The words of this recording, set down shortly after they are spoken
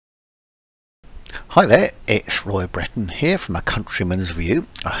Hi there, it's Roy Bretton here from A Countryman's View.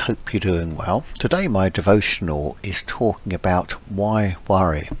 I hope you're doing well. Today my devotional is talking about why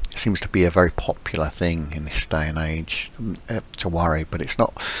worry. It seems to be a very popular thing in this day and age to worry, but it's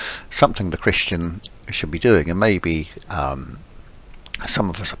not something the Christian should be doing, and maybe some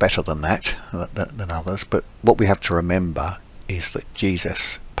of us are better than that, than others, but what we have to remember is that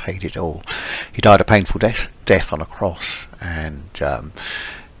Jesus paid it all. He died a painful death on a cross, and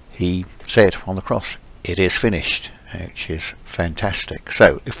he said on the cross, "It is finished," which is fantastic.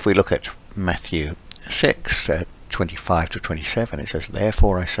 So if we look at Matthew 6, 25 to 27, it says,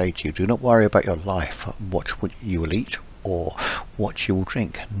 "Therefore I say to you, do not worry about your life, what you will eat or what you will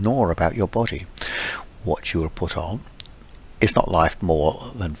drink, nor about your body, what you will put on. Is not life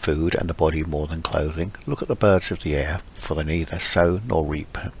more than food, and the body more than clothing? Look at the birds of the air, for they neither sow nor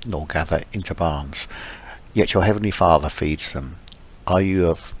reap nor gather into barns, yet your heavenly Father feeds them. Are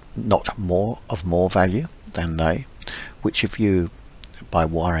you not of more value than they? Which of you by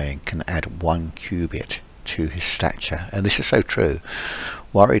worrying can add 1 cubit to his stature?" And this is so true.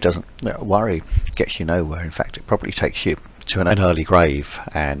 Worry gets you nowhere. In fact, it probably takes you to an early grave,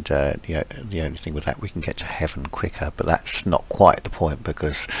 and the only thing with that, we can get to heaven quicker, but that's not quite the point,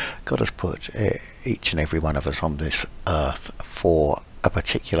 because God has put each and every one of us on this earth for a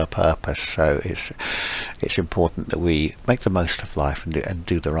particular purpose. So it's important that we make the most of life and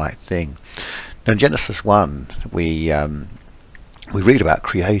do the right thing. Now in Genesis 1 we read about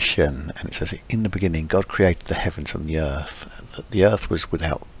creation, and it says, "In the beginning God created the heavens and the earth. The earth was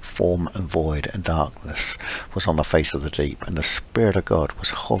without form and void, and darkness was on the face of the deep, and the Spirit of God was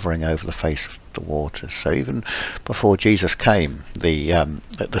hovering over the face of the waters." So even before Jesus came,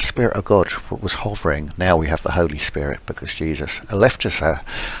 the Spirit of God was hovering. Now we have the Holy Spirit because Jesus left us a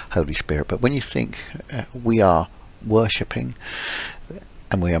Holy Spirit. But when you think we are worshipping,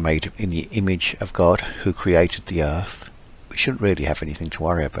 and we are made in the image of God who created the earth, we shouldn't really have anything to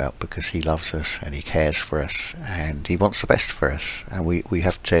worry about, because he loves us and he cares for us and he wants the best for us, and we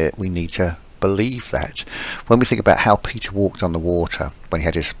need to believe that. When we think about how Peter walked on the water when he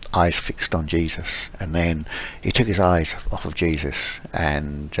had his eyes fixed on Jesus, and then he took his eyes off of Jesus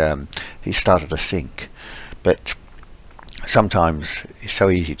and he started to sink. But sometimes it's so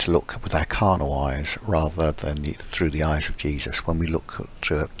easy to look with our carnal eyes rather than through the eyes of Jesus. When we look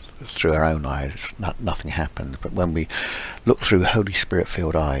through our own eyes, nothing happens. But when we look through Holy Spirit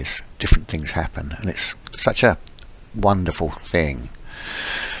filled eyes, different things happen, and it's such a wonderful thing.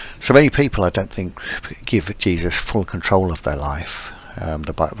 So many people, I don't think, give Jesus full control of their life.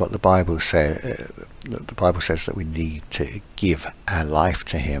 The Bible says that we need to give our life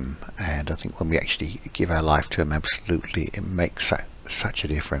to him, and I think when we actually give our life to him, absolutely, it makes such a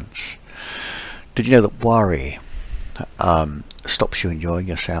difference. Did you know that worry stops you enjoying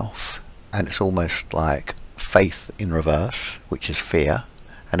yourself? And it's almost like faith in reverse, which is fear.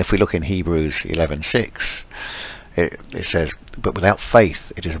 And if we look in Hebrews 11:6, it says, "But without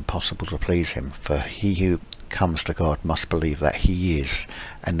faith it is impossible to please him, for he who comes to God must believe that he is,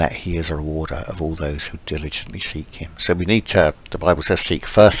 and that he is a rewarder of all those who diligently seek him." So we need to, the Bible says, seek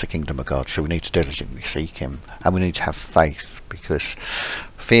first the kingdom of God, so we need to diligently seek him, and we need to have faith, because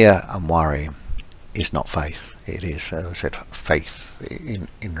fear and worry is not faith. It is, as I said, faith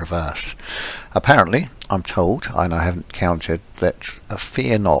in reverse. Apparently, I'm told, and I haven't counted, that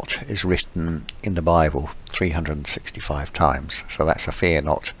 "fear not" is written in the Bible 365 times. So that's a fear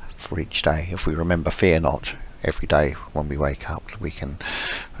not for each day. If we remember "fear not" every day when we wake up, we can.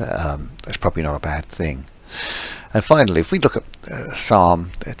 That's probably not a bad thing. And finally, if we look at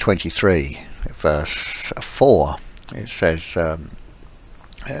Psalm 23, verse 4, it says,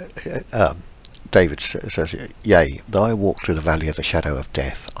 David says, "Yea, though I walk through the valley of the shadow of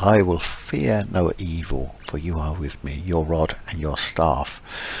death, I will fear no evil, for you are with me. Your rod and your staff,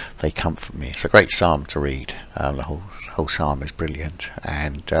 they comfort me." It's a great psalm to read. The whole psalm is brilliant,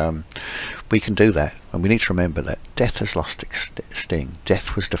 and we can do that. And we need to remember that death has lost its sting.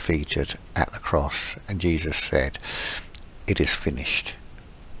 Death was defeated at the cross, and Jesus said, "It is finished."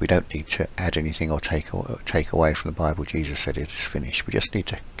 We don't need to add anything or take away from the Bible. Jesus said it is finished. We just need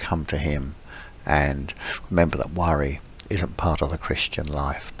to come to him and remember that worry isn't part of the Christian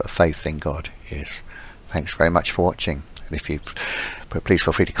life, but faith in God is. Thanks very much for watching, and please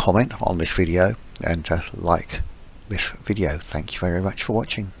feel free to comment on this video and to like this video. Thank you very much for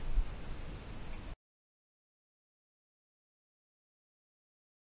watching.